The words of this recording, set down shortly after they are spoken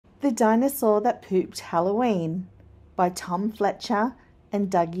The Dinosaur That Pooped Halloween by Tom Fletcher and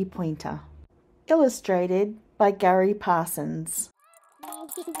Dougie Pointer. Illustrated by Gary Parsons.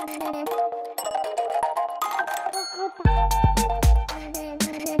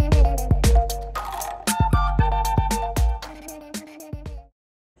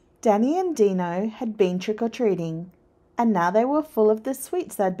 Danny and Dino had been trick-or-treating, and now they were full of the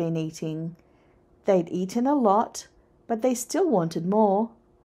sweets they'd been eating. They'd eaten a lot, but they still wanted more.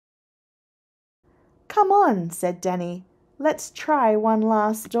 "Come on," said Danny, "let's try one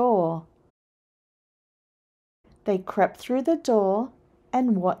last door." They crept through the door,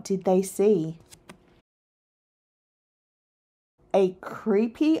 and what did they see? A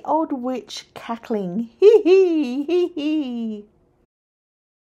creepy old witch cackling, hee hee hee hee.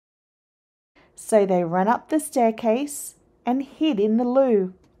 So they ran up the staircase and hid in the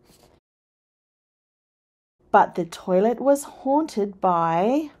loo. But the toilet was haunted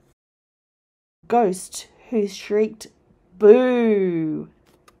by ghost who shrieked, "Boo!"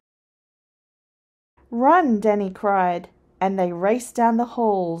 "Run!" Danny cried, and they raced down the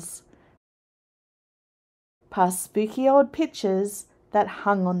halls, past spooky old pictures that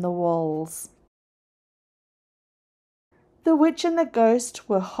hung on the walls. The witch and the ghost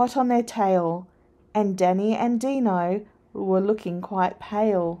were hot on their tail, and Danny and Dino were looking quite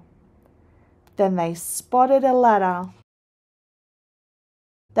pale. Then they spotted a ladder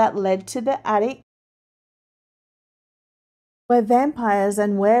that led to the attic where vampires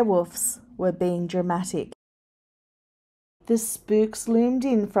and werewolves were being dramatic. The spooks loomed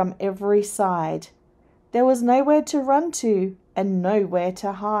in from every side. There was nowhere to run to and nowhere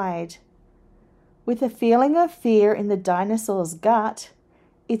to hide. With a feeling of fear in the dinosaur's gut,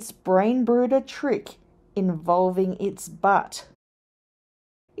 its brain brewed a trick involving its butt.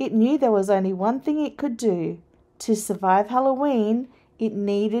 It knew there was only one thing it could do. To survive Halloween, it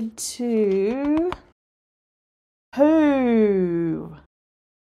needed to poo.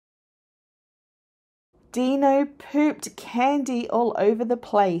 Dino pooped candy all over the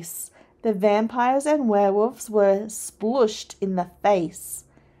place. The vampires and werewolves were splooshed in the face.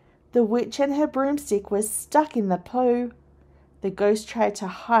 The witch and her broomstick were stuck in the poo. The ghost tried to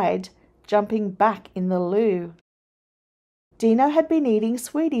hide, jumping back in the loo. Dino had been eating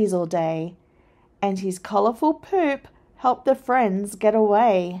sweeties all day, and his colourful poop helped the friends get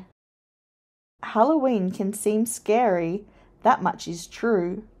away. Halloween can seem scary, that much is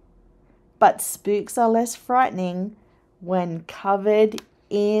true, but spooks are less frightening when covered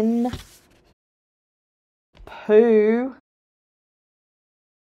in poo.